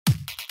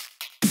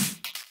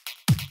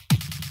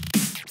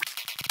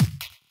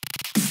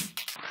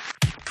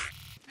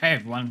Hey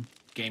everyone,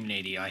 Gaming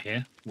ADI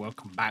here.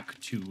 Welcome back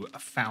to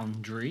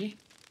Foundry,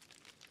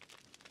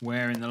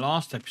 where in the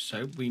last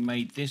episode we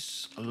made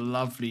this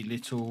lovely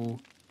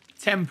little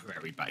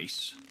temporary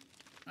base,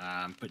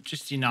 but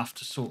just enough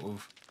to sort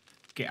of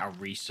get our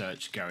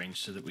research going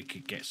so that we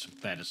could get some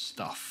better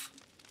stuff.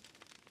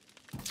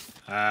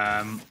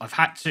 I've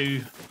had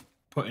to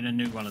put in a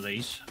new one of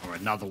these, or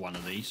another one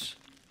of these,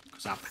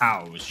 because our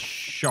power was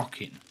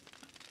shocking.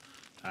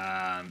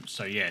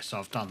 So yes,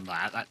 I've done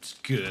that. That's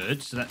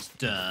good. So that's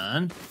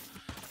done.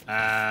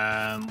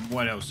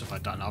 What else have I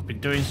done? I've been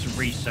doing some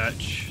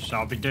research. So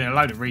I've been doing a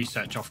load of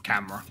research off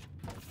camera.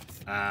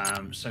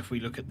 So if we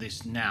look at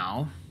this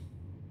now,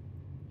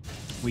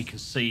 we can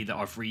see that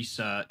I've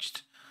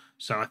researched.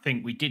 So I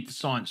think we did the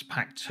science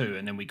pack 2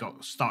 and then we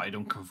got started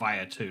on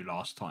conveyor 2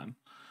 last time.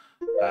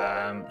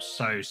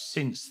 So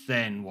since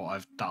then, what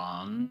I've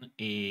done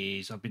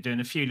is I've been doing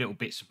a few little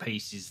bits and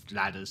pieces,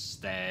 ladders,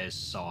 stairs,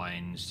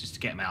 signs, just to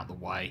get them out of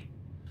the way.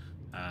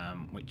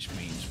 Which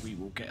means we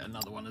will get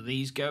another one of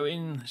these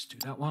going. Let's do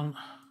that one.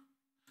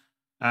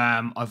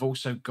 I've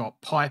also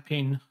got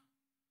piping,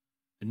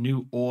 a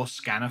new ore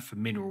scanner for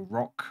mineral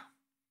rock,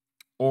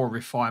 ore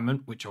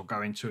refinement, which I'll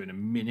go into in a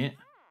minute.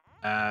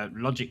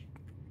 Logic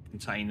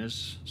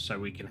containers, so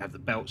we can have the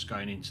belts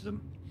going into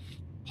them.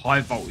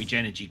 High voltage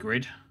energy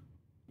grid,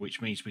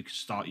 which means we can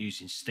start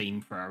using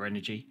steam for our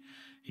energy,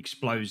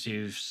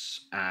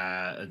 explosives,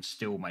 and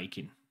steel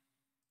making.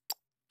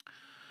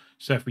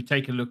 So if we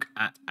take a look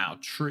at our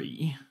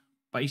tree,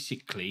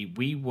 basically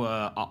we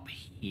were up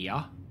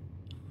here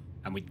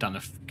and we'd done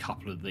a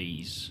couple of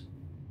these.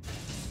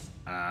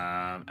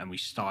 And we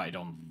started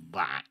on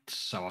that.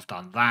 So I've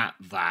done that,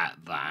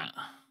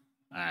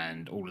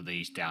 and all of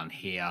these down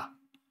here.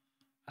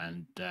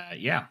 And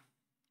yeah,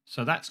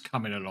 so that's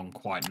coming along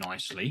quite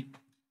nicely.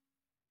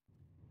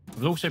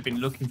 We've also been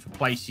looking for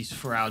places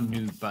for our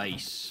new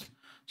base.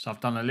 So I've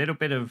done a little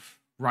bit of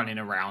running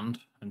around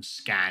and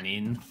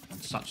scanning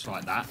and such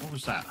like that. What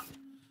was that?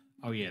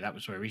 Oh yeah, that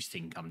was where his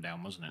thing come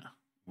down, wasn't it?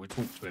 We'll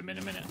talk to him in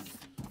a minute.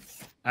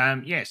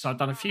 Yeah, so I've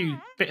done a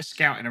bit of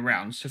scouting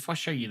around. So if I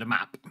show you the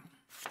map,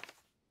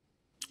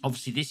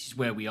 obviously this is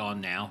where we are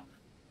now.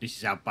 This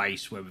is our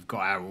base where we've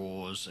got our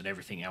ores and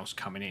everything else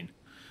coming in.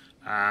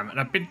 And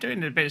I've been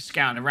doing a bit of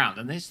scouting around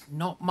and there's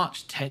not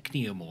much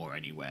technium ore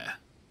anywhere.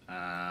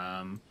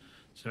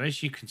 So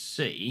as you can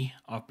see,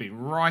 I've been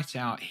right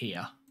out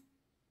here.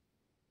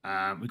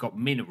 We've got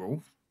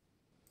mineral,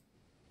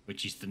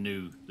 which is the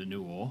new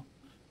ore.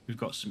 We've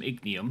got some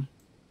ignium.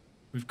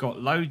 We've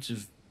got loads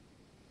of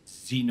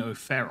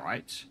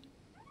xenoferrite,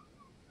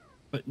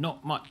 but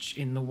not much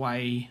in the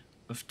way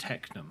of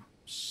technum.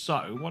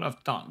 So what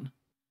I've done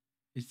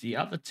is the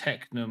other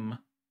technum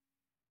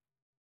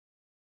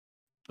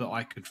that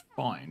I could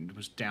find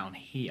was down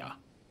here.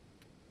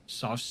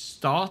 So I've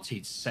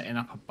started setting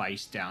up a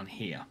base down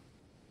here.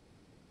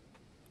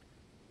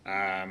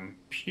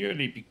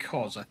 Purely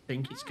because I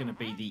think it's going to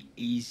be the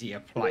easier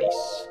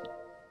place.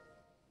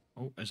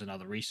 Oh, there's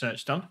another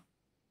research done.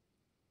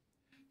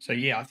 So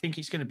yeah, I think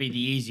it's going to be the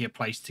easier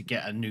place to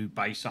get a new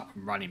base up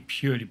and running,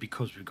 purely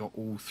because we've got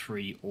all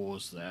 3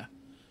 ores there.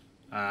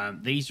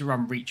 These are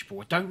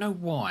unreachable. I don't know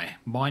why.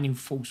 Mining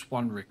force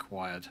 1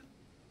 required.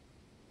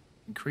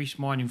 Increase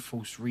mining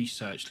force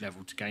research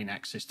level to gain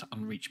access to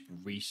unreachable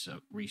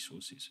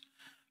resources.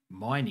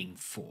 Mining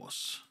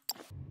force.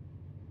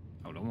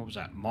 Hold on, what was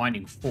that?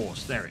 Mining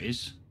force. There it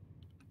is.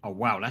 Oh,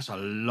 wow, that's a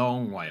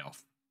long way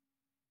off.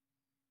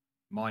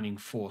 Mining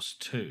force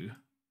 2.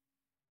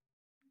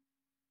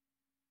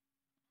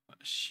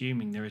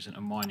 Assuming there isn't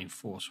a mining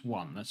force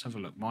 1. Let's have a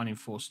look. Mining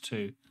force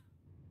 2.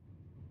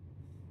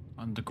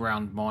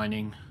 Underground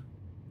mining.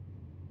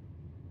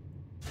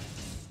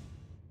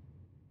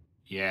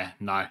 Yeah,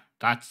 no,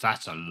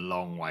 that's a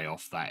long way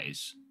off, that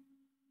is.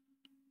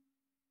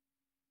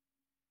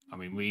 I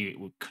mean, we're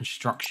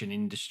construction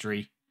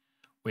industry.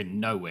 We're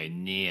nowhere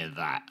near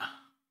that.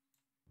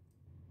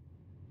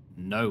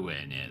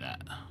 Nowhere near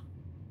that.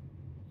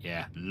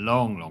 Yeah,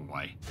 long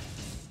way.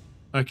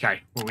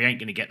 Okay, well, we ain't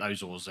going to get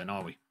those ores then,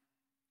 are we?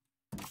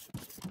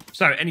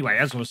 So, anyway,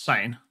 as I was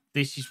saying,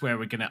 this is where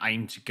we're going to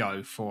aim to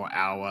go for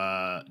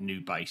our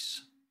new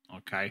base.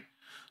 Okay.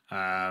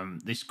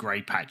 This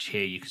grey patch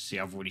here, you can see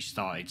I've already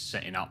started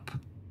setting up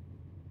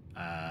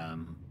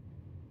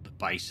the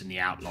base and the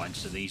outline.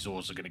 So these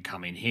ores are going to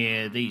come in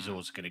here. These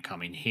ores are going to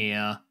come in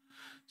here.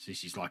 So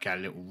this is like our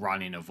little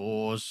run-in of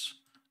ores.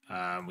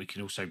 We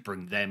can also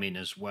bring them in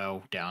as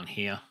well down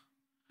here.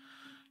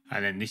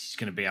 And then this is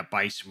going to be our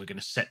base, and we're going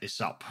to set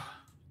this up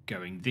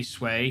going this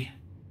way.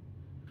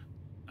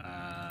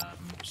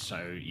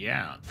 So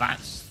yeah,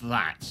 that's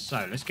that.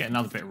 So let's get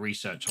another bit of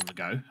research on the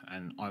go,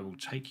 and I will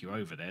take you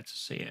over there to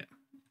see it.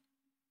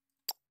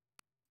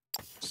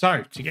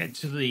 So to get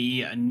to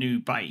the new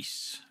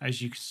base, as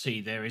you can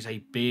see, there is a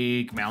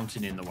big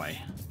mountain in the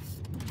way.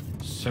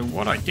 So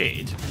what I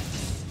did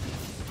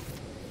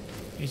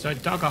is I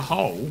dug a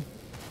hole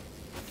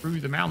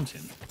through the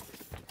mountain.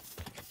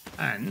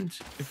 And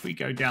if we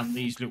go down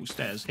these little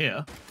stairs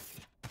here,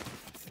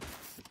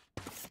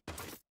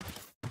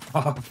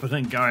 rather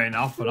than going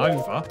up and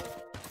over.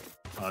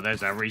 Oh,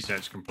 there's our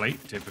research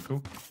complete.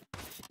 Typical.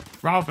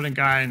 Rather than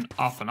going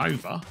up and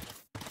over,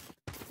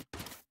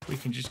 we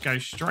can just go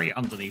straight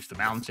underneath the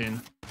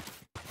mountain.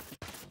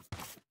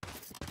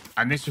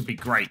 And this would be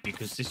great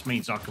because this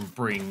means I can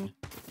bring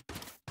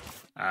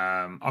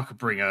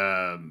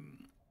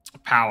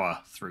power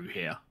through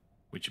here,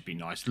 which would be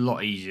nice. A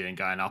lot easier than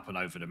going up and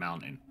over the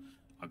mountain.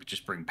 I could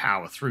just bring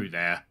power through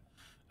there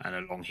and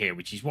along here,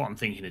 which is what I'm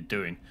thinking of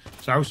doing.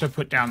 So I also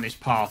put down this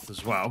path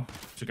as well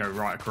to go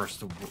right across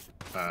the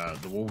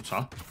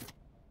water,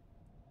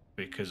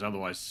 because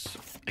otherwise,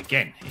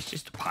 again, it's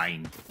just a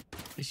pain.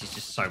 This is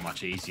just so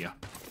much easier.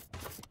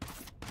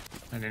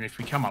 And then if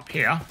we come up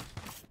here,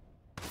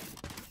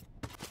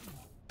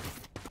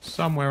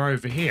 somewhere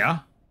over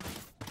here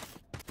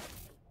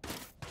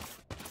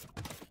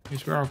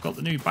is where I've got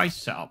the new base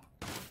set up.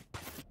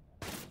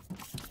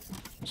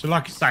 So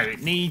like I say,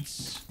 it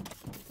needs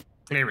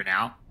clearing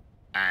out,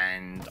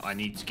 and I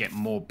need to get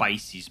more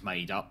bases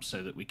made up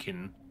so that we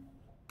can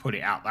put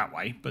it out that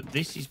way. But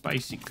this is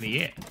basically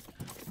it.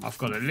 I've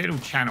got a little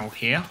channel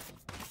here,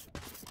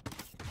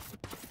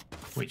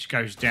 which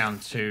goes down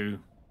to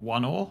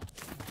 1 ore.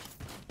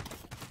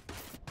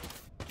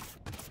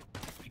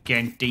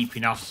 Again, deep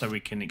enough so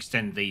we can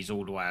extend these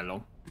all the way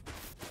along.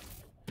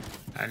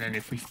 And then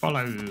if we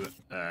follow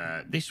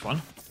this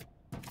one,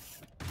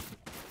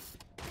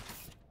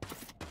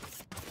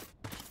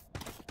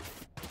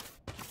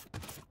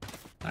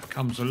 that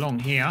comes along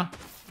here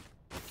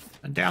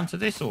and down to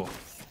this ore,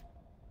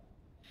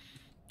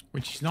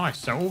 which is nice.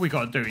 So all we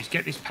got to do is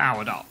get this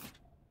powered up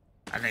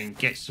and then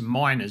get some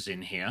miners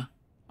in here.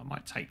 I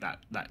might take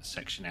that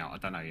section out. I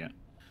don't know yet.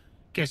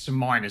 Get some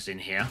miners in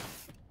here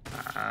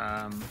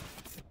and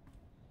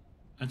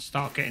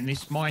start getting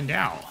this mined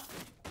out.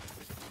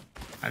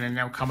 And then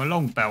they'll come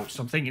along belts.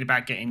 I'm thinking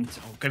about I'm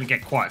going to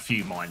get quite a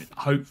few mined.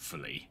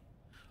 Hopefully,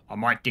 I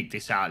might dig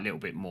this out a little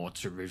bit more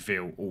to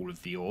reveal all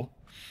of the ore,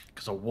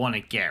 because I want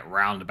to get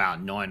around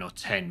about 9 or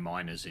 10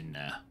 miners in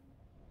there.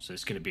 So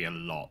it's going to be a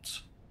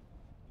lot.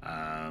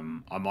 I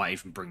might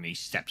even bring these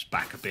steps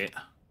back a bit.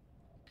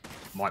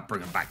 Might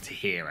bring them back to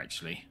here,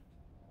 actually.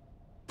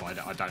 But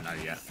I don't know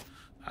yet.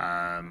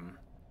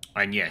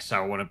 And yeah,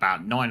 so I want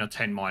about 9 or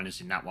 10 miners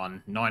in that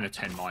one. 9 or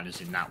 10 miners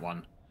in that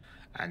one.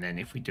 And then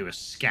if we do a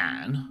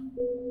scan,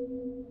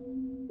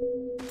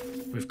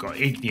 we've got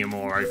ignium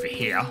ore over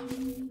here.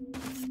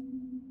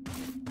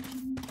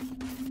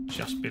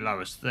 Just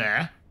below us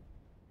there.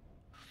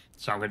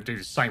 So I'm going to do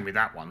the same with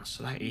that one.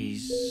 So that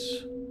is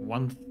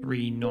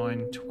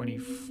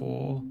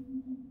 13924,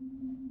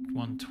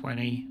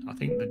 120. I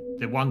think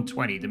the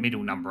 120, the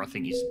middle number, I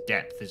think is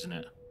depth, isn't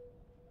it?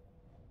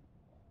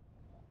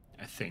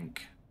 I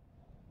think.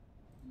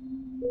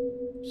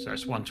 So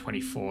it's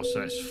 124,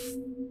 so it's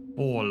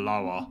 4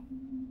 lower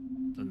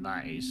than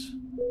that is.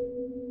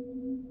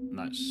 And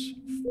that's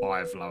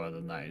 5 lower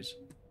than that is.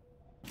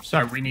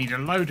 So we need a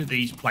load of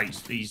these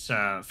plates, these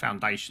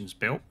foundations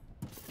built.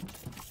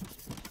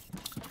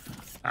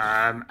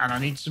 And I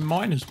need some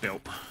miners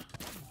built.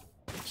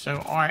 So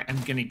I am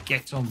going to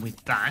get on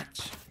with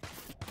that.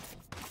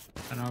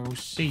 And I will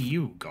see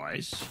you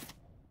guys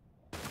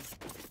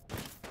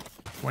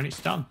when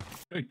it's done.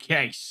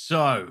 Okay,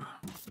 so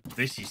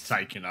this is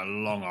taking a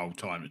long old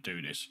time to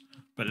do this.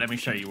 But let me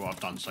show you what I've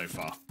done so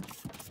far.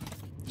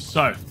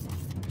 So,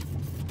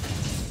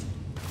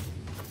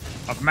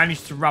 I've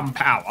managed to run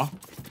power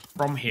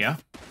from here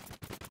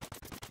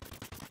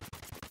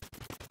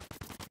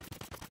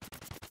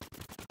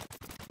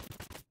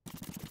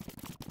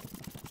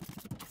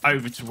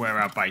over to where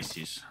our base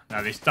is.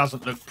 Now, this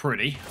doesn't look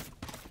pretty,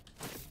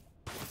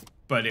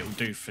 but it'll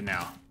do for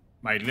now.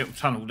 Made a little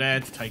tunnel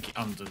there to take it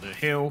under the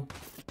hill.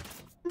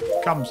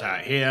 Comes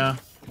out here.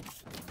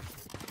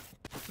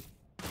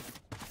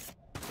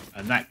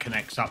 And that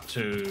connects up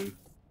to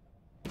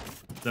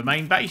the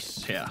main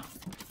base here.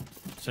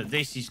 So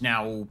this is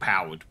now all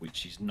powered,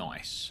 which is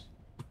nice.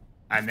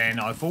 And then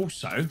I've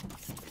also,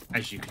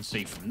 as you can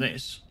see from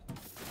this,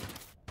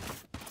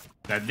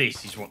 now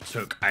this is what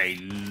took a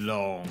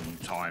long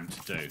time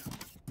to do.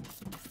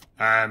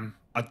 I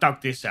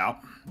dug this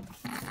out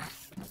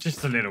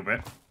just a little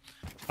bit.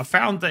 I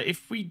found that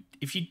if you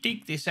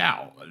dig this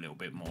out a little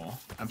bit more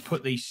and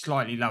put these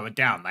slightly lower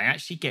down, they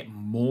actually get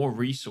more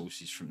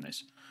resources from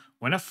this.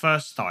 When I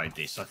first started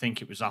this, I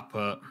think it was up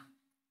at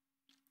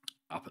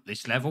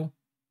this level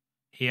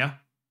here.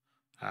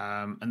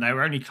 And they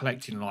were only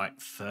collecting like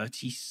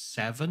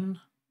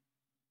 37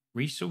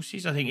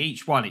 resources. I think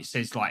each one, it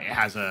says like it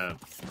has a...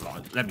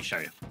 Let me show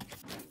you.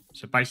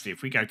 So basically,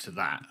 if we go to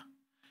that,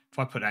 if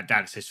I put that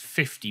down, it says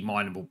 50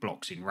 mineable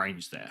blocks in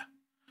range there.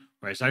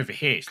 Whereas over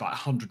here, it's like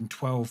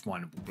 112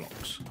 mineable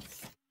blocks.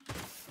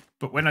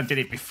 But when I did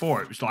it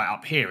before, it was like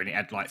up here and it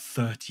had like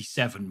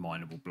 37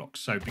 mineable blocks.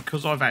 So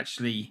because I've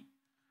actually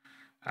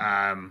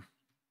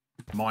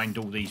mined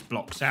all these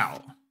blocks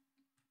out,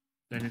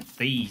 then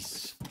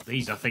these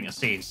I think are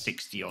seeing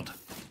 60 odd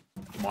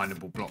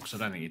mineable blocks. I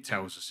don't think it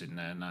tells us in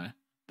there, no.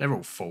 They're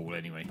all full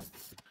anyway.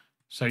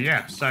 So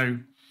yeah, so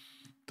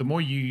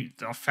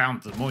I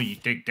found the more you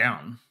dig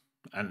down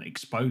and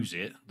expose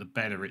it, the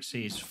better it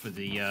is for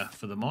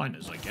the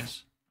miners, I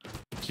guess.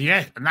 So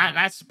yeah, and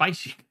that's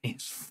basically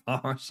as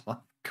far as I've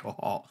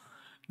got.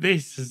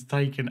 This has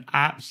taken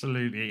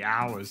absolutely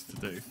hours to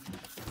do.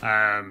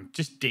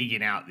 Just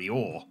digging out the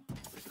ore.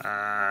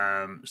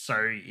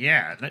 So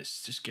yeah,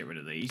 let's just get rid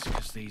of these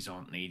because these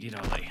aren't needed,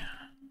 are they?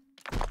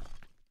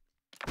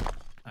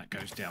 That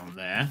goes down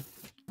there.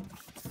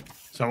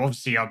 So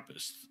obviously I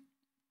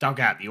dug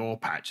out the ore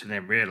patch and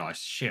then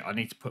realised, shit, I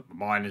need to put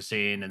my miners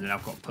in, and then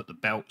I've got to put the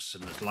belts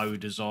and the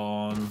loaders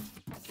on.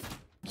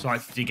 So I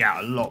had to dig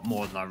out a lot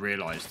more than I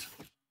realised.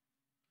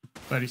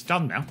 But it's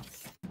done now.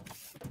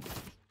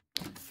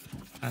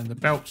 And the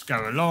belts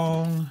go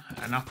along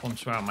and up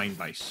onto our main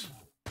base.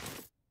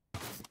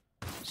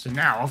 So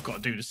now I've got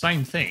to do the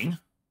same thing,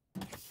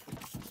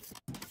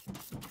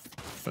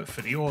 but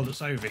for the ore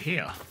that's over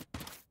here.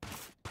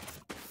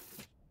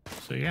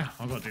 So yeah,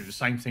 I've got to do the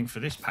same thing for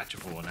this patch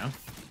of ore now.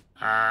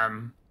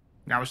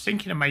 Now I was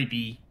thinking of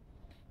maybe...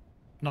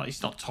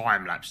 it's not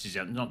time-lapse, is it?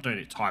 I'm not doing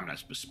it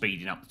time-lapse, but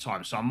speeding up the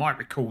time. So I might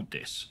record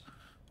this.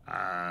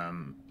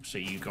 So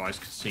you guys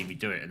can see me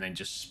do it and then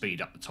just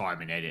speed up the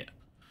time and edit.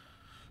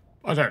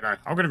 I don't know.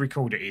 I'm going to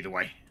record it either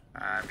way.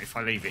 If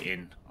I leave it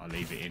in, I'll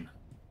leave it in.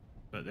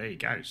 But there you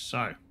go.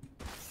 So,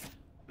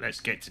 let's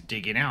get to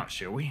digging out,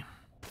 shall we?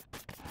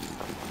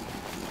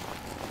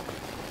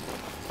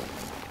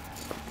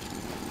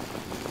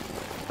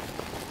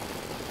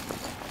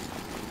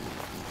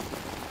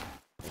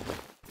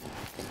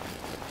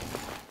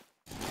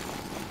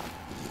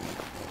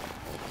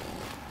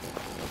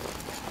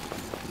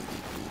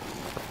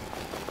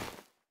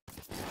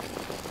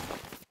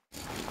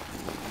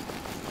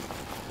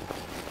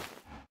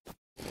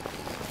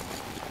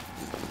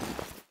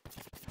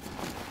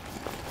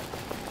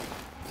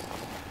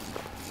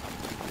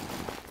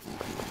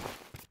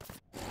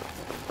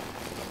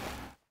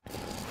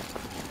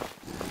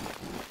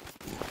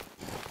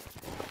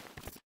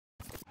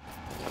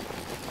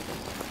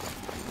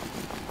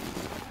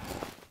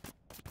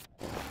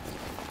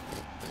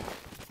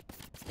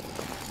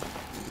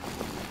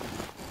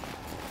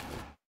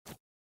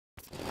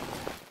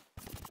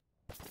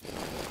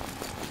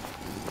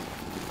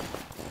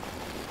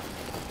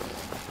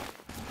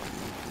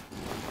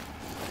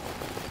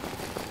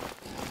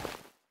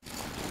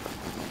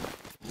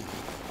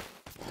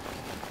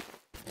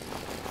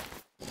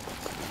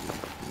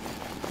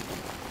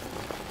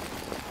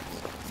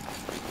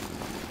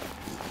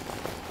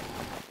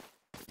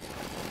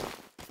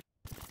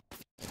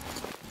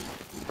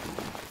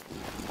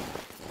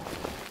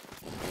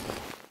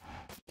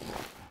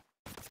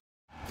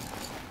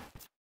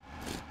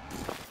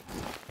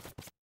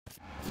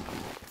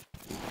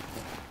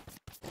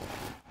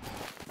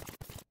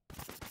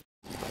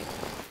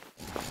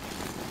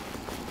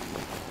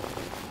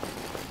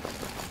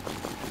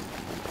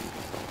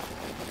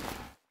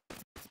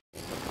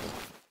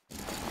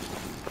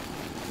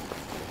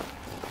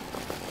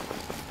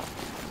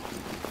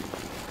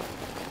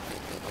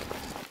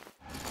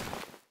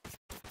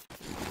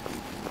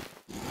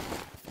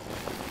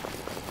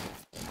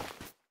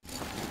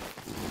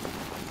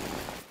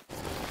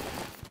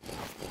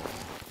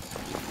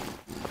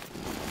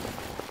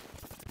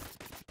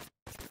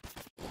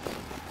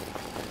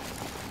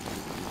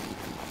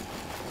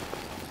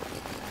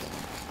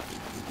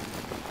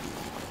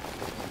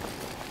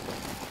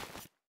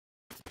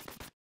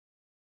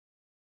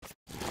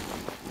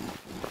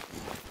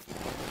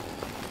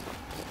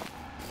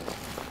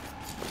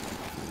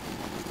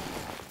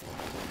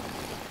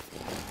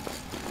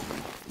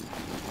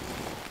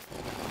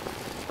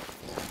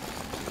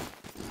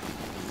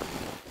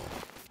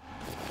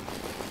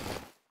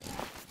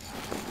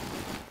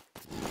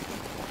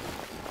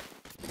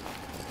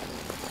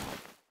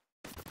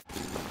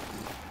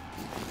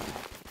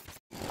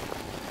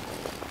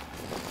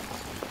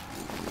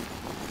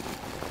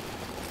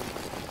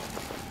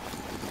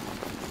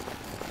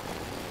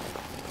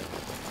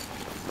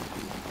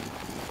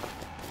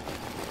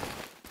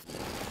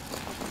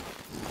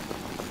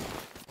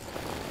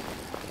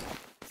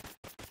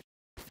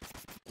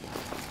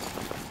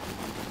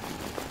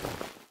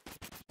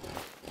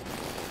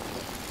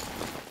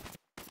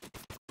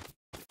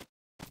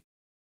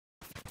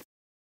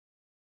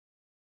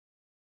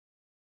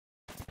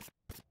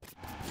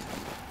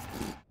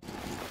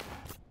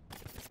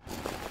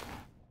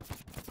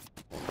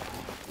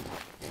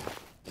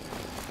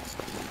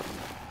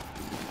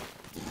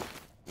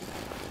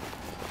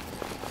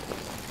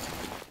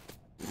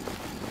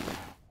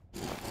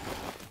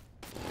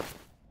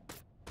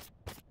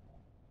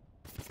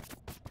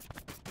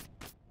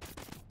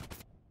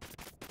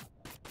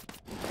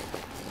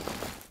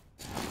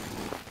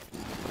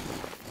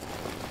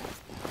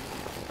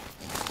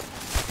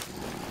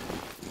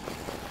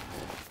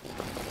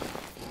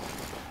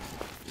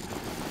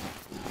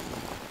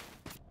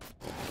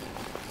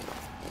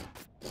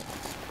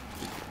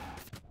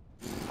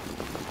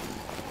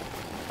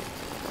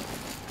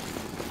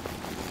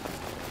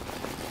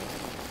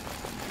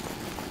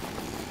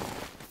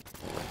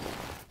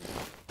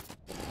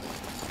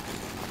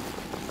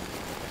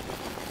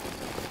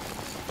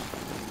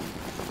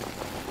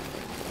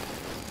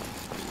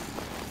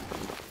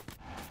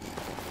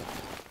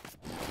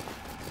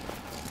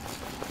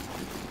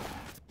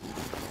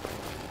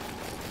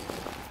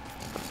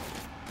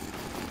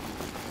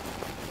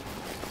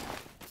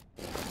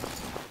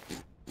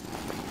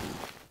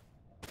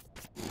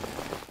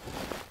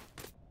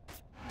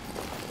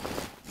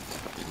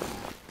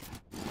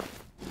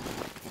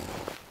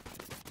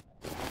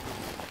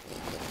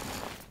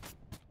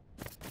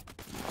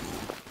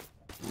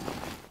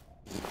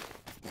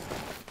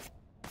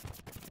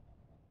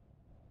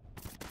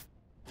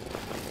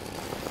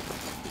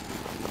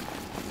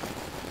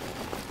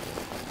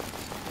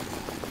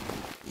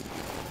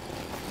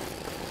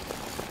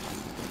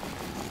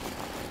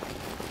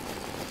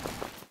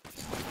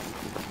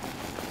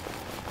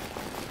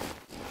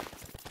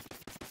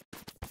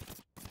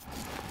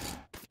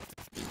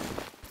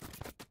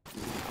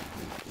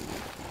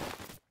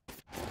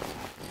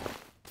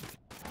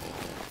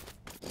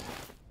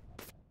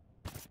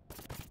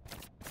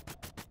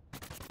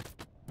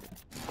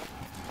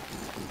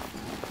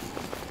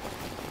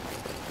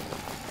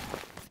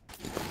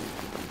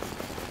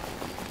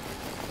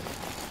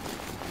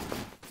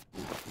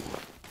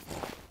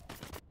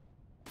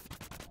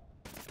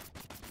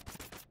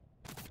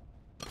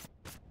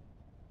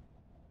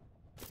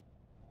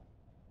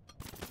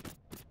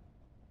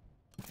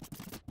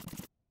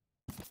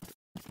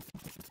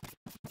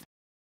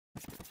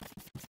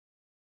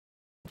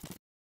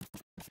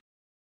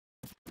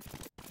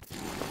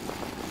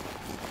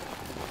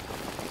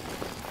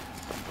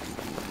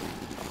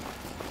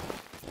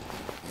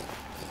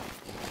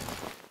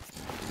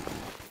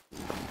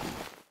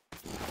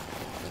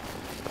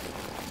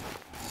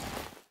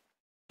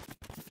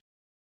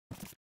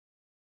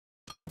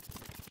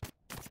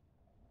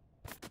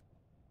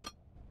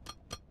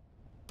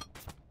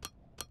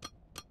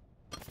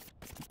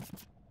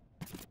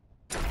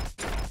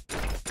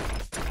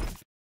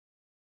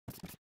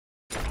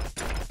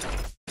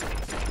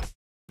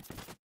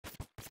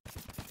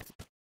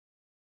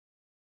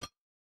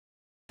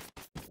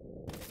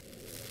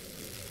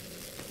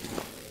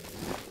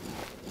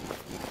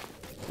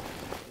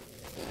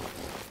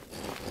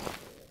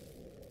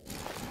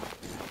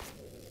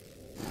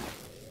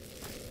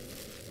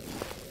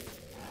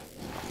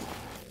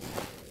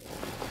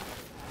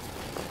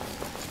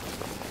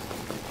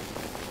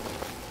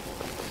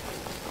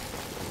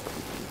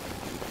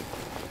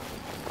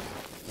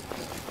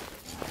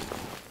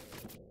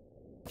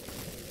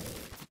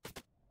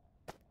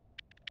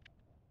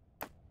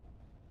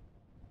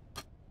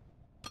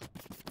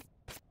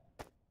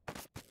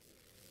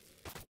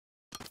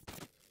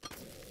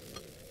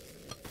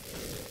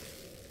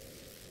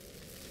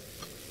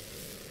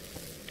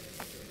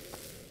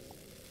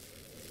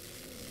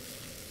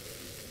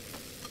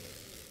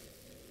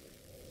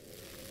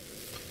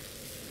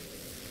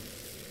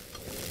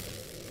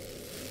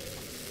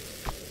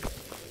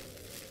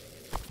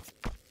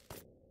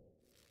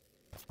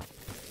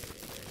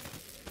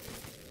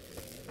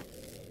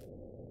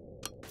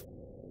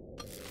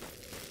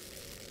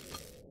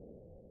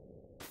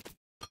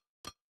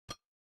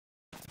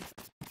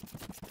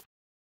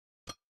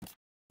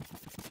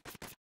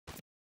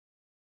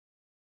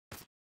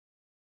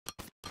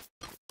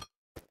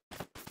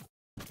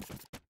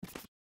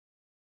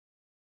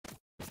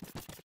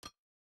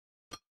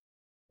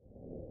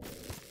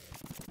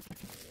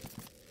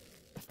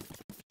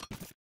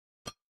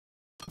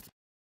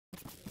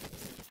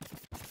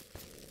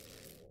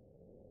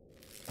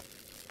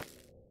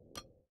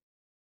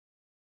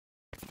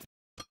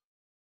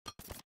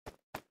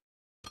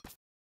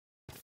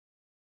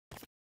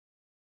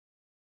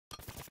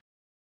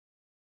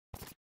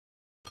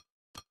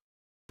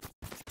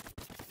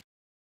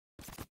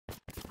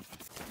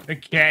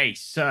 Okay,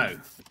 so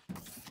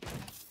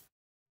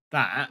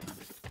that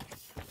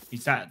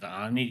is that.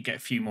 I need to get a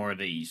few more of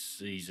these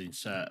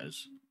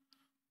inserters.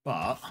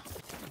 But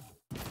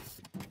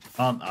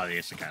oh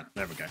yes, I can.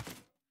 There we go.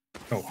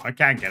 Cool, I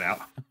can get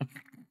out.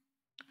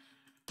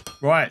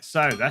 Right,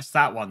 so that's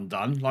that one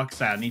done. Like I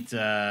say, I need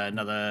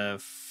another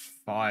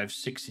 5,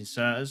 6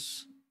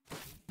 inserters.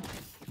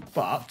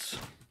 But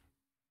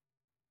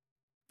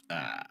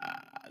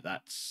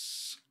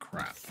that's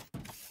crap.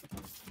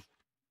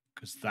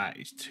 Because that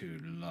is too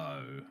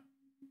low.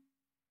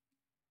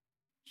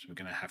 So we're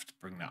going to have to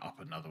bring that up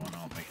another one,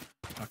 aren't we?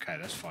 Okay,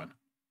 that's fine.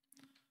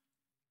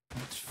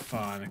 That's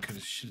fine. I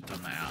should have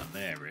done that out of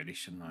there, really,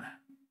 shouldn't I?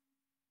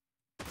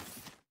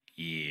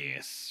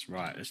 Yes.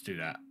 Right, let's do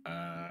that.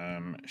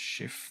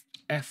 Shift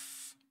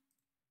F.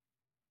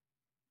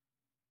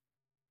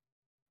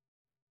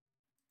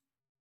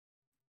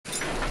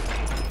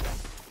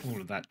 All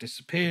of that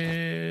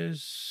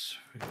disappears.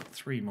 We've got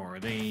 3 more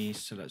of these,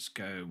 so let's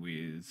go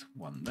with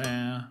 1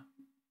 there,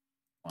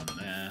 1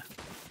 there.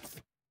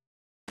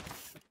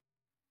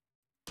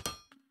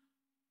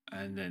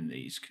 And then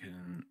these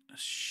can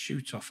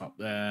shoot off up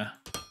there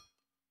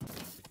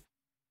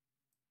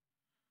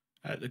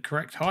at the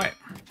correct height.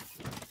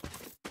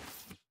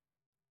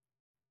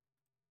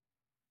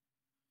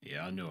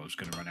 Yeah, I knew I was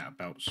going to run out of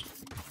belts.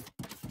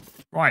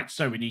 Right,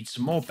 so we need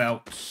some more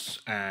belts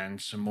and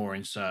some more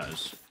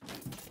inserters.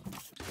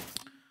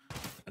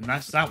 And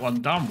that's that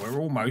one done. We're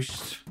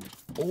almost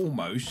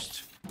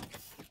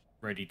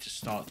ready to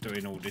start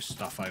doing all this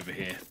stuff over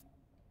here.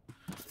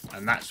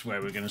 And that's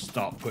where we're going to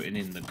start putting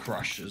in the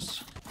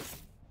crushers.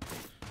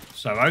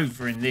 So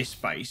over in this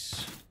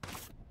base,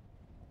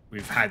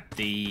 we've had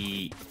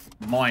the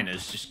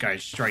miners just go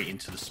straight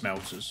into the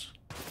smelters,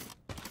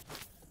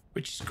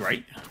 which is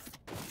great.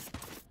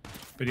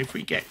 But if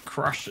we get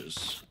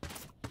crushers,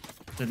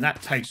 then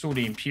that takes all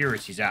the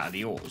impurities out of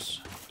the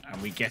ores,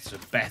 and we get a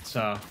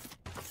better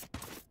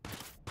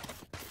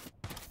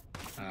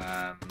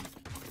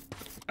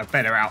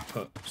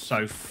output.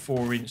 So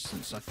for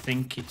instance, I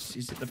think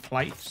is it the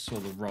plates or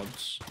the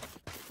rods?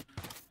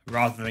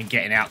 Rather than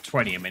getting out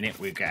 20 a minute,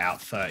 we get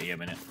out 30 a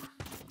minute.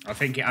 I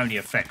think it only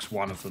affects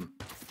one of them,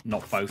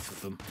 not both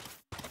of them.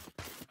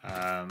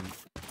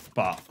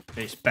 But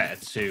it's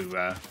better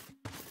to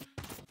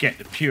get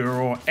the pure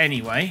ore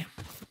anyway.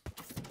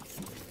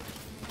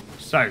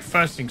 So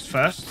first things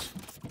first,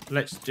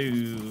 let's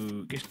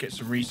get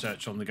some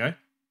research on the go.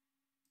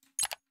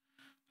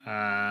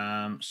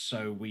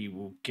 So we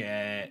will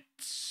get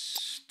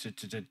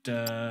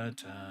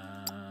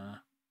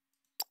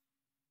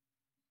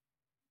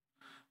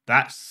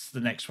that's the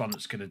next one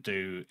that's going to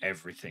do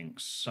everything.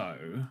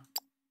 So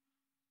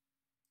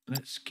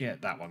let's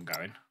get that one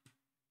going.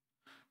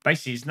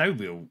 Basically, there's no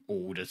real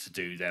order to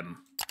do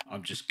them.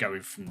 I'm just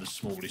going from the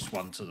smallest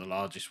one to the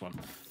largest one.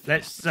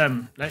 Let's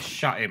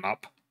shut him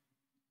up.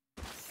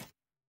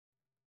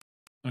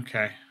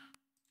 Okay.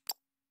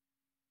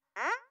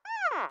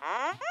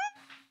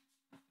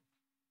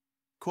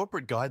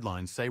 Corporate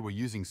guidelines say we're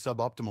using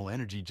suboptimal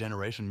energy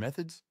generation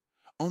methods.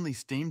 Only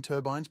steam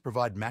turbines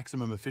provide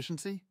maximum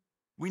efficiency.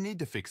 We need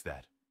to fix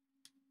that.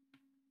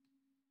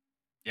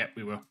 Yep,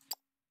 we will.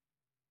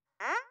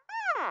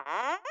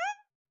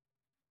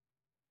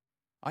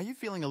 Are you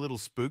feeling a little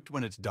spooked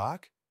when it's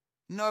dark?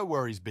 No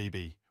worries,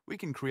 BB. We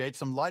can create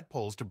some light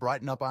poles to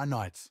brighten up our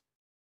nights.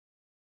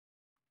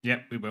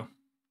 Yep, we will.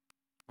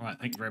 All right,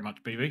 thank you very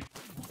much, BB.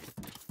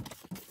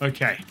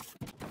 Okay.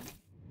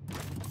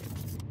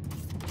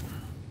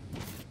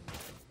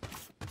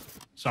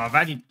 So I've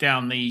added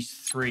down these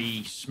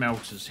 3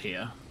 smelters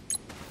here,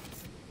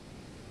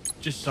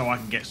 just so I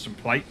can get some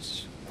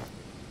plates,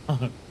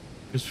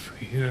 because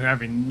we're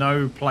having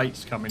no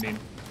plates coming in.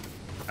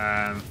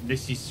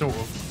 This is sort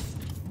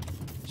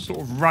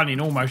of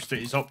running almost at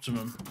its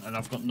optimum, and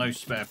I've got no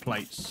spare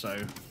plates.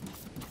 So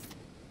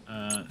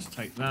let's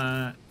take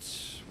that.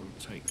 We'll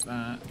take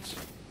that.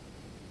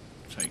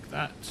 Take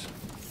that.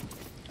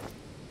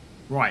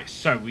 Right.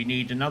 So we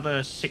need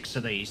another 6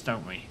 of these,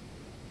 don't we?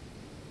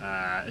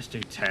 Let's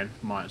do 10,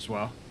 might as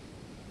well.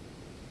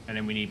 And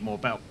then we need more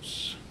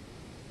belts.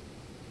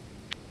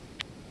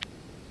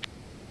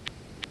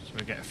 So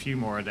we get a few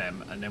more of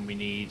them, and then we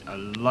need a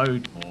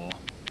load more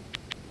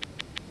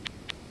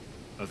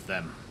of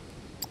them.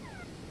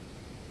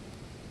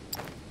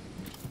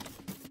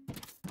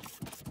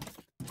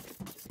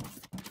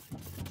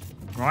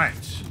 Right.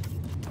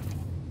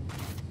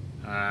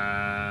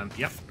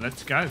 Yep,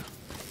 let's go.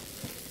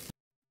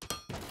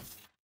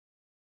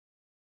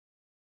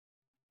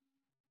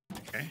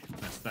 Okay,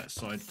 that's that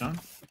side done.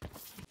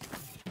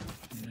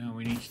 Now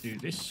we need to do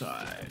this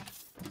side.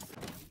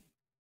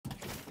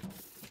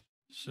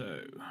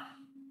 So,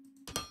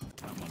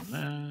 that one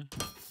there,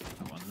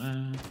 that one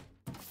there,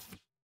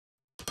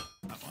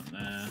 that one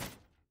there,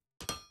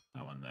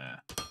 that one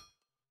there,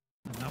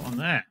 and that one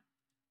there.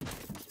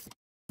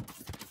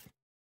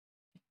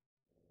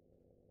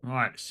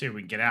 Right, let's see if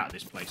we can get out of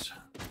this place.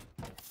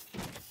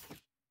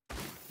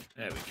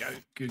 There we go.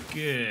 Good,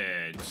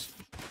 good.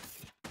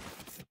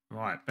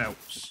 Right,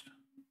 belts.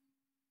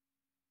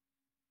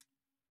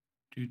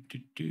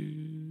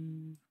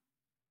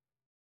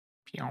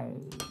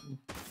 Pew.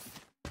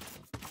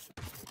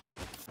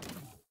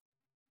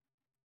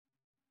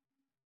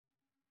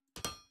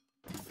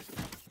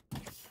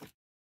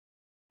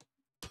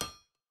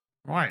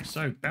 Right,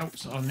 so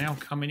belts are now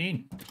coming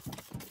in.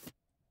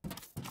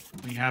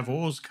 We have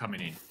ores coming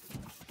in.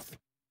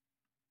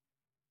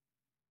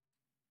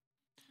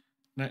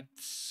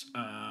 Let's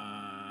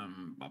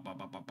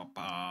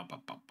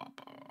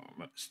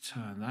let's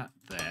turn that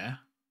there.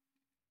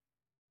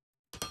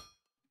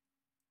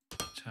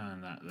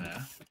 Turn that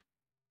there.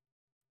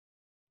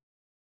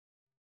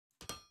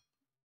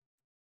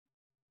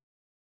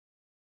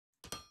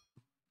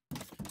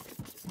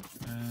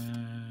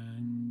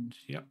 And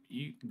yep,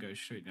 you can go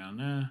straight down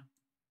there.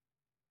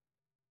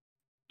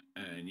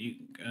 And you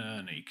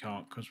can, no, you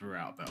can't because we're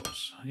out of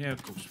belts. Yeah,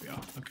 of course we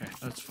are. Okay,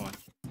 that's fine.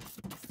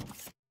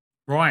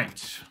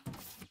 Right.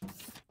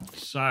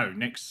 So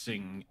next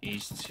thing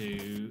is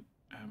to,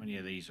 how many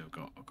of these I've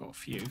got? I've got a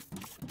few.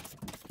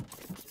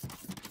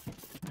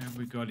 Have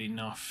we got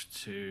enough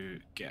to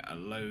get a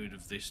load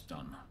of this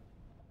done?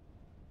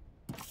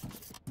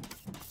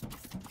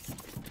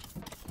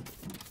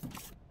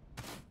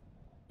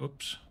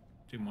 Oops,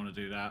 didn't want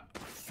to do that.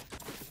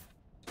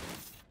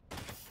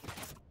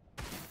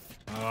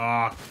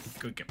 Ah,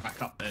 gotta get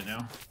back up there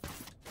now.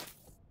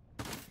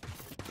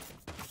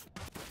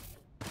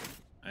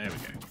 There we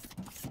go.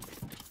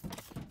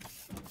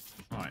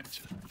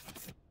 Right.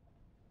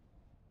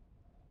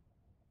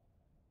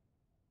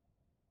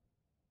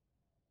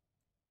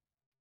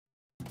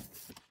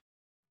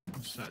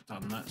 Once that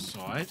done that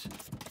side.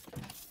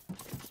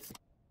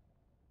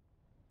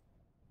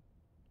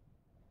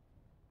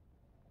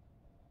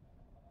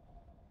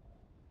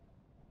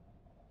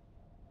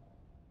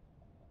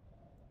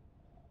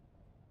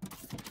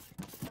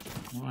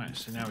 Right,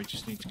 so now we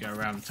just need to go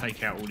around and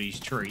take out all these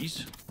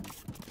trees.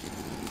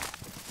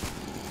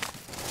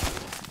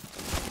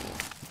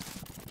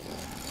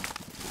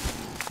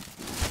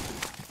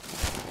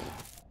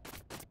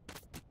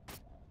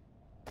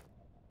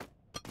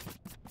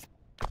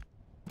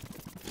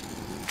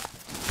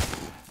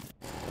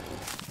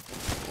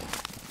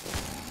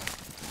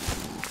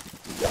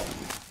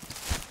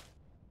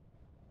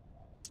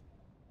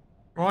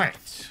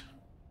 Right.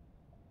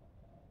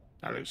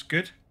 That looks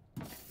good.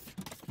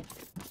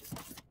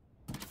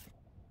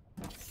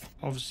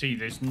 Obviously,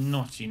 there's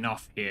not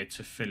enough here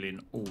to fill in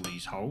all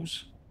these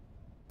holes.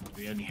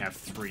 We only have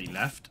 3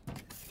 left.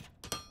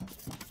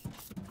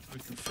 We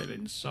can fill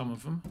in some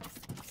of them.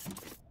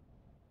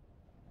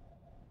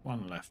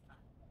 1 left.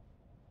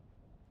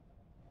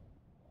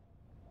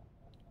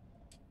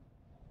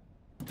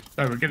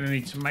 So we're going to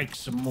need to make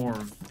some more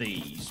of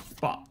these.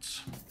 But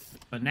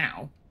for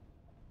now,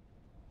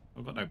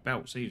 I've got no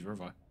belts either,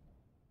 have I?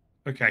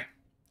 Okay.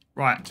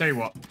 Right, tell you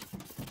what.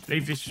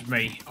 Leave this with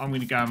me. I'm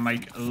going to go and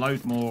make a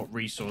load more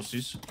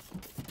resources.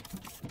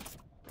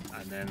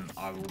 And then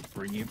I will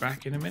bring you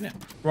back in a minute.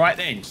 Right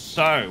then,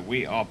 so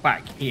we are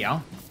back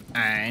here.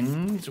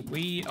 And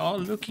we are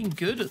looking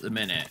good at the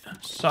minute.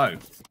 So,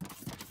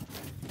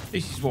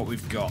 this is what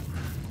we've got.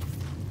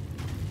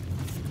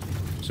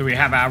 So we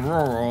have our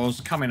raw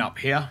ores coming up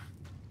here.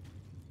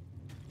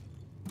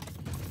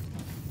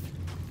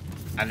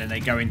 And then they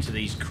go into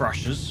these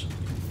crushers.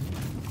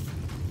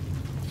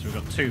 So we've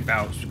got 2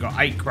 belts. We've got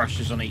 8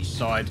 crushers on each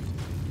side.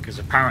 Because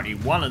apparently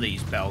one of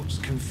these belts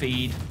can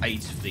feed 8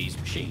 of these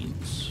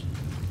machines.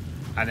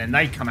 And then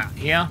they come out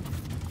here.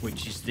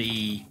 Which is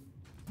the...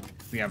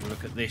 If we have a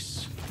look at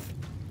this.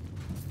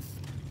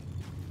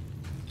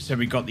 So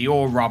we've got the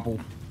ore rubble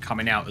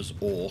coming out as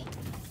ore.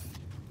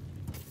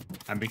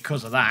 And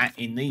because of that,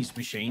 in these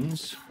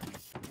machines,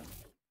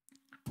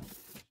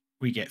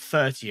 we get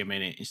 30 a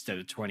minute instead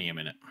of 20 a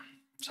minute.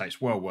 So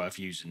it's well worth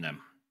using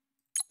them.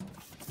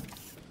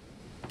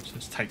 So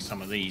let's take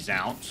some of these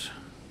out.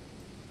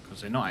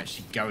 Because they're not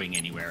actually going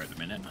anywhere at the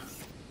minute.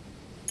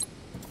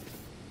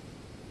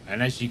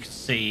 And as you can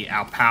see,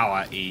 our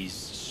power is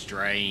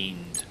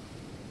strained.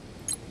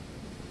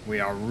 We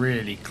are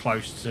really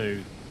close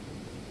to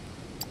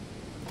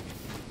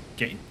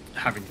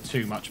having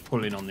too much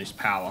pulling on this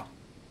power.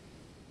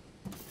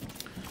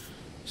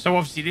 So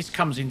obviously this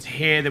comes into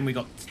here. Then we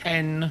got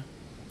 10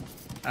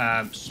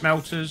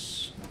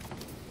 smelters,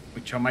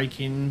 which are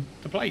making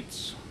the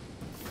plates.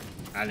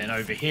 And then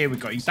over here we've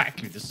got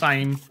exactly the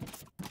same,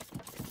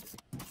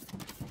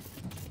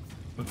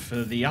 but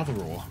for the other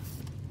ore.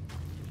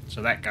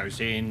 So that goes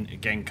in,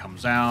 again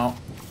comes out.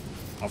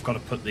 I've got to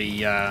put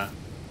the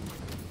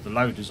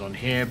loaders on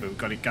here, but we've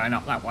got it going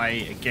up that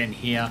way. Again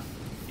here,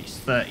 it's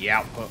 30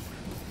 output.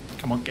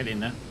 Come on, get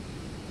in there.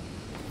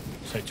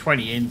 So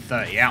 20 in,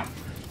 30 out.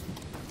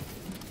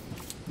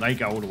 They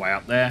go all the way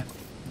up there.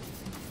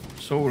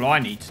 So all I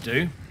need to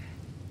do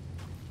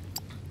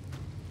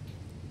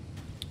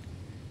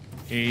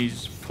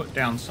is put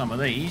down some of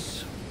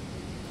these.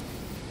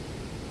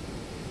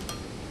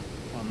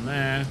 One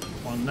there,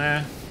 one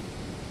there.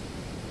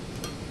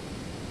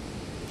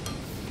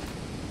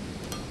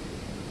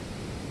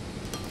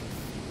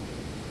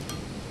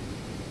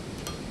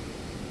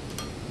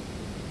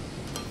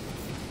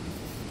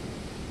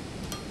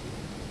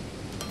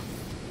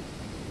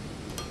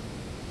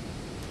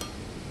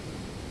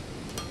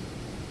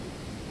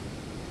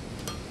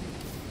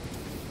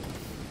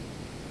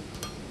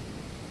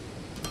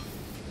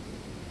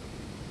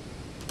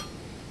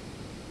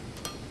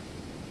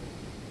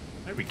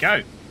 There we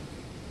go.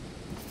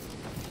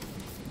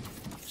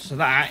 So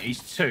that is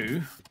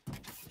 2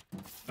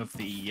 of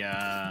the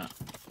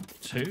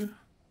 2.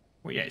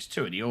 Well, yeah, it's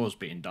 2 of the ores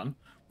being done.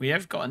 We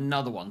have got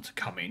another one to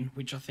come in,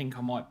 which I think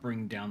I might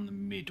bring down the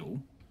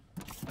middle.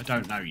 I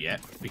don't know yet,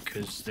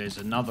 because there's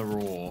another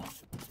ore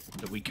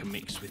that we can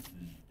mix with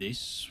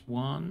this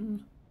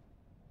one,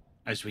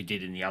 as we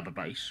did in the other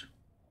base.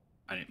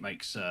 And it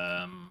makes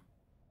a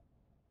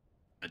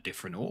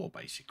different ore,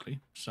 basically.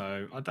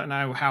 So I don't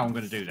know how I'm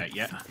going to do that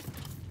yet.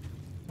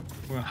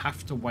 We'll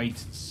have to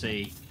wait and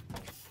see.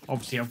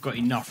 Obviously, I've got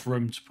enough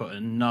room to put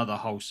another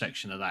whole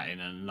section of that in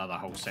and another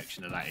whole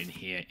section of that in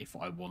here if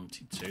I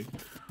wanted to,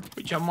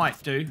 which I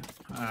might do.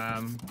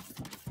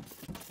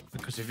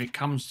 Because if it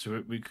comes to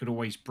it, we could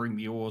always bring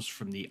the ores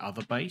from the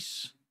other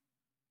base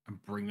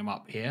and bring them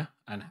up here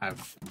and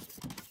have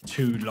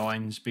 2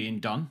 lines being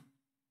done.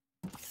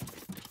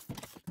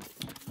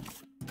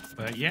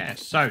 But yeah,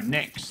 so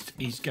next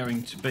is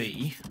going to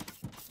be,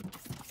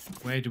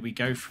 where do we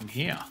go from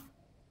here?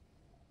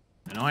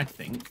 And I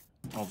think,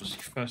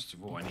 obviously, first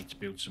of all, I need to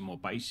build some more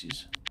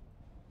bases.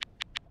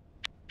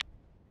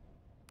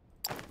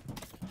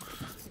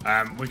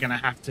 We're going to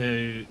have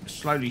to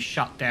slowly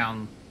shut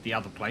down the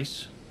other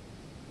place.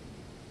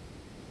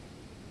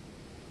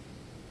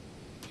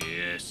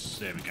 Yes,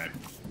 there we go.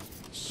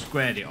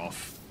 Squared it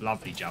off.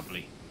 Lovely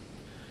jubbly.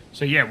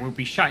 So yeah, we'll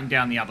be shutting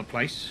down the other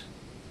place.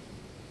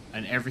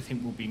 And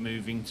everything will be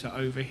moving to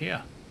over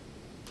here.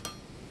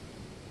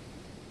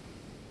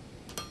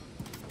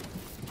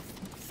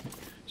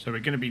 So we're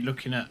going to be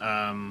looking at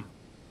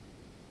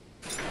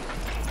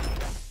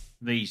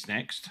these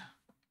next.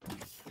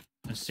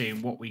 And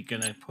seeing what we're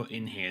going to put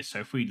in here. So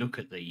if we look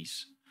at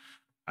these.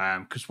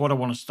 Because what I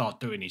want to start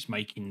doing is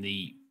making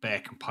the bare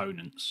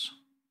components.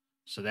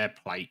 So they're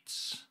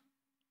plates.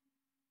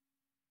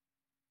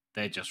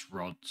 They're just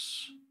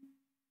rods.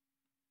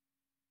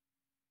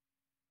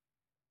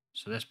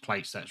 So there's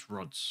plates, that's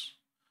rods.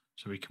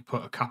 So we can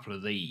put a couple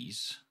of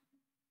these.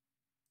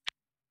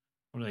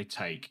 What do they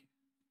take?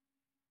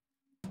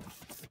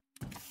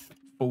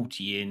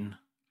 40 in,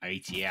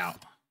 80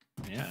 out.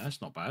 Yeah,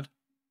 that's not bad.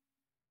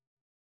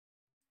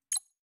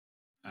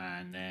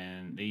 And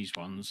then these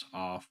ones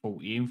are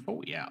 40 in,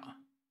 40 out.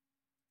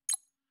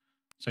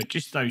 So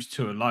just those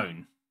 2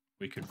 alone,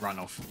 we could run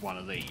off one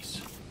of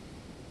these.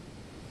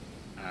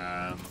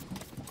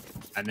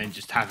 And then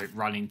just have it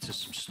run into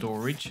some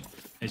storage.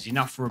 There's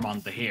enough room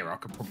under here. I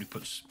could probably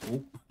put...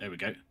 Oh, there we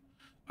go.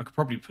 I could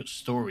probably put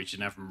storage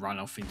and have them run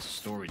off into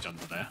storage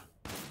under there.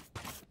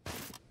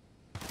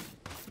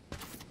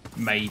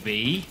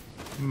 Maybe.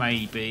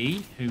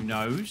 Maybe. Who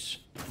knows?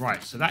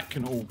 Right, so that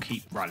can all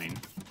keep running.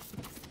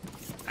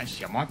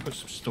 Actually, I might put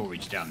some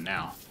storage down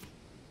now.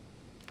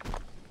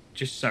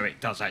 Just so it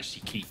does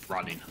actually keep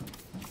running.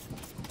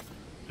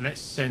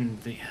 Let's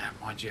send the...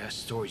 mind you,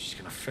 storage is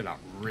going to fill up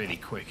really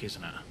quick,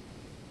 isn't it?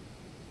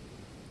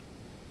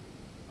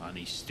 I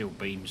need steel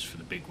beams for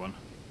the big one.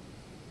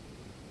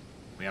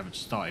 We haven't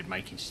started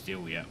making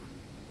steel yet.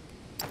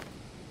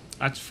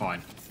 That's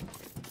fine.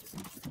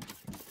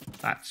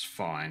 That's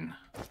fine.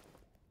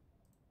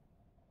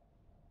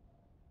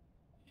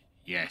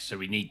 Yeah, so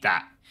we need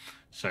that.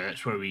 So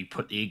that's where we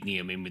put the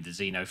ignium in with the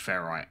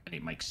xenoferrite and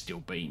it makes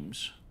steel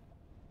beams.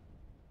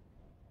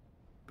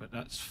 But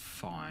that's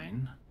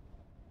fine.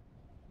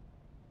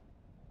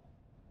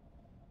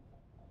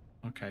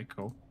 Okay,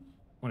 cool.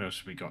 What else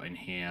have we got in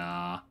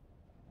here?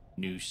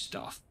 New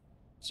stuff.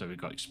 So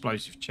we've got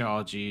explosive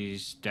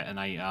charges,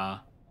 detonator,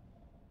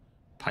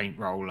 paint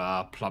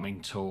roller,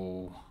 plumbing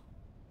tool,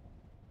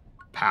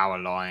 power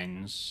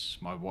lines.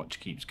 My watch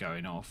keeps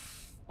going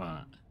off.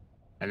 And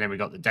then we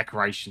got the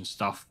decoration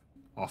stuff,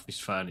 office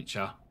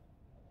furniture,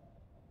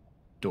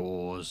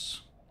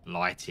 doors,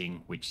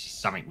 lighting, which is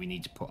something we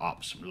need to put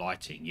up. Some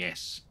lighting,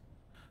 yes.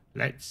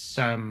 Let's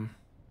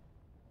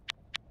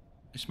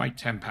make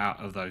 10 out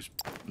of those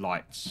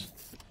lights.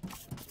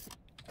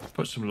 Let's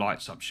put some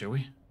lights up, shall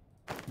we?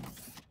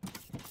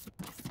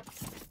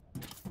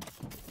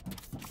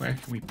 Where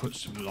can we put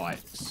some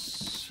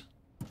lights?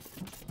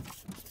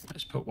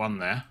 Let's put one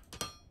there.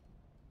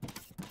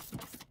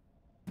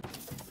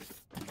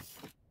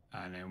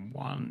 And then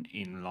one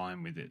in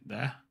line with it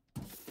there.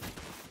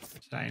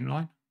 Is that in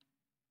line?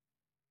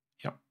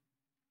 Yep.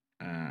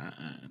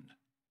 And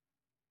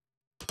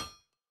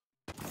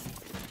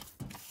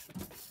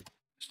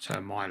let's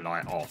turn my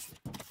light off.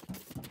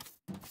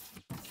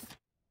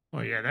 Oh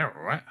yeah, they're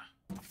all right.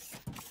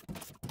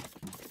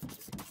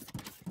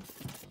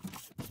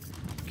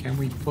 Can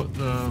we put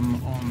them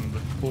on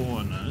the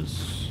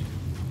corners?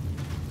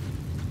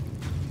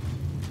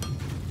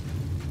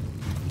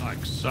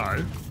 Like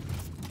so.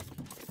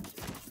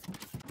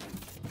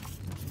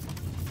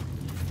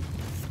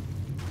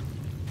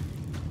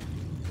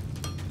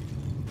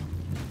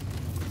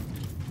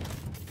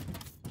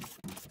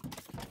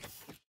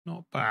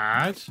 Not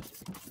bad.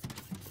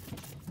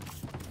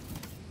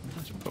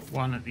 Let's put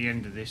one at the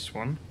end of this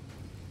one.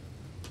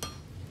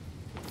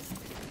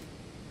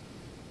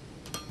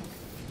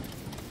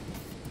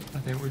 I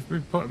think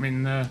we've put them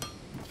in the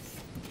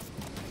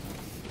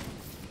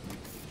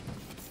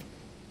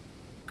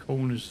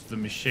corners of the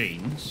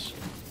machines.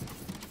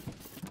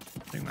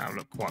 I think that'll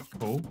look quite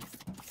cool.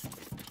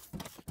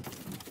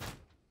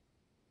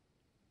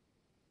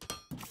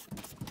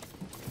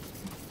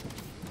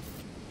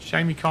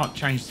 Shame you can't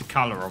change the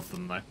colour of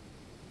them though.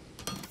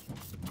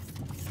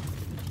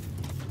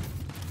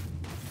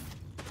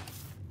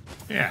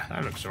 Yeah,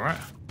 that looks alright.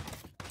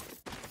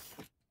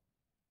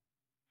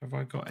 Have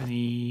I got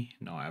any...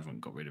 No, I haven't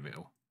got rid of it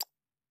all.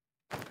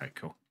 Okay,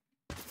 cool.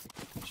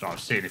 So I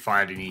was seeing if I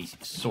had any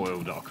soil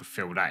that I could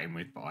fill that in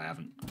with, but I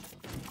haven't.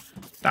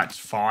 That's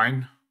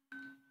fine.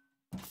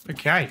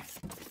 Okay.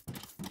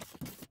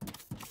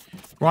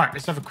 Right,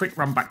 let's have a quick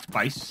run back to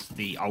base.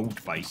 The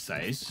old base,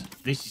 that is.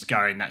 This is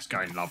going, that's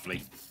going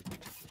lovely.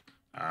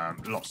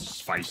 Lots of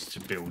space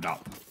to build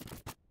up.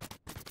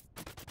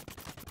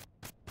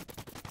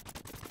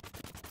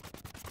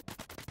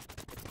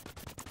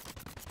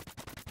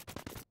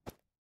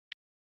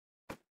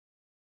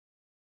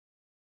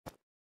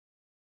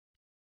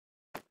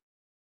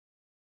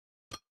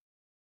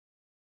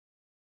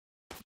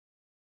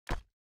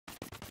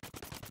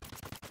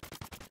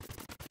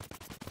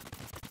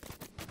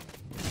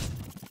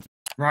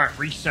 Right,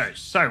 research.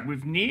 So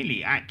we've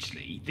nearly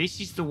actually, this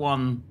is the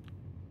one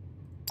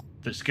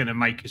that's going to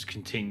make us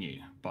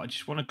continue. But I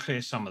just want to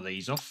clear some of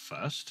these off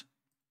first.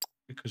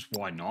 Because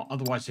why not?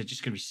 Otherwise they're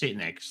just going to be sitting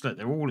there. Because look,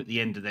 they're all at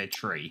the end of their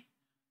tree.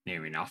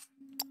 Near enough.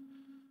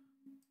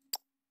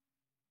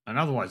 And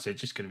otherwise they're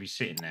just going to be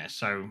sitting there.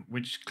 So we're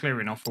just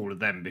clearing off all of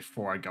them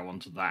before I go on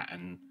to that.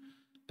 And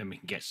then we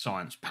can get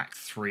Science Pack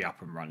 3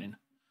 up and running.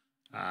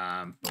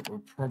 But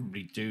we'll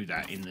probably do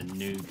that in the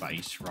new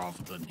base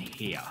rather than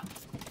here.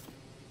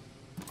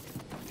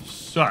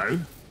 So,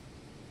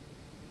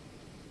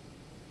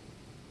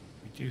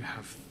 we do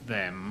have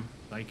them.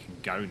 They can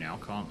go now,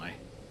 can't they?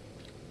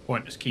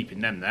 Pointless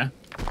keeping them there.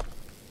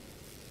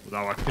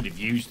 Although I could have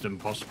used them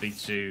possibly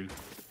to...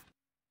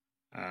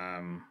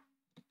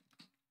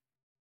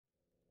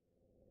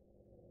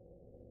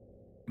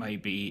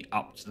 maybe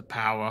up to the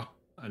power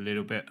a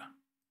little bit.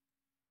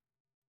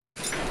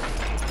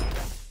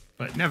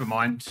 But never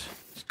mind.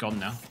 It's gone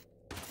now.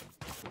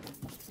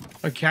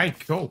 Okay,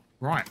 cool.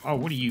 Right. Oh,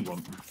 what do you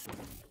want?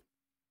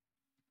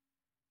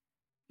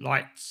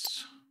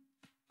 Lights.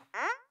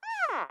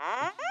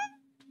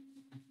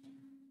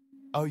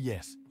 Oh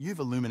yes, you've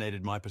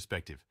illuminated my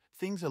perspective.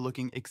 Things are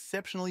looking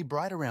exceptionally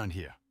bright around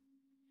here.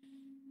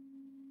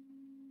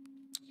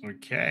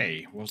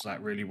 Okay, was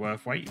that really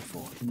worth waiting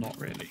for? Not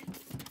really.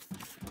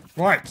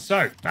 Right,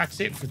 so that's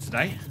it for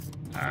today.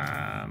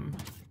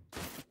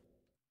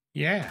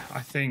 Yeah, I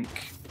think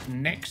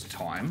next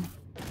time,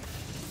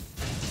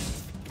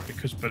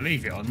 because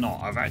believe it or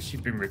not, I've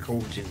actually been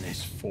recording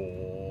this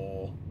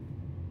for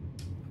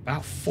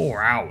about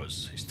 4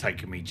 hours. It's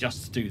taken me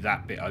just to do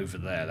that bit over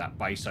there, that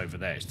base over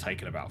there. It's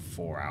taken about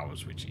 4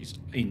 hours, which is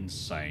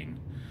insane.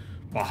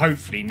 But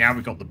hopefully now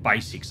we've got the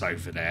basics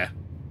over there,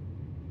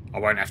 I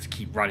won't have to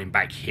keep running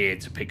back here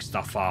to pick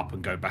stuff up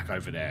and go back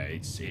over there.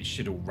 It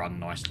should all run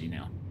nicely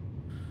now.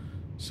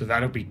 So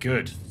that'll be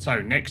good.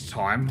 So next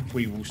time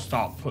we will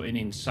start putting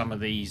in some of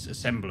these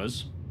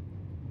assemblers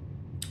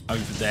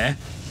over there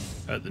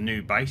at the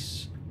new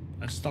base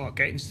and start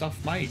getting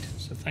stuff made.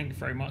 So thank you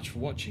very much for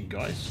watching,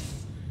 guys.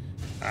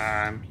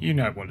 You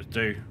know what to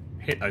do.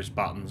 Hit those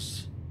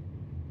buttons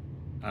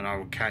and I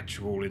will catch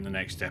you all in the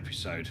next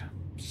episode.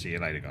 See you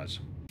later, guys.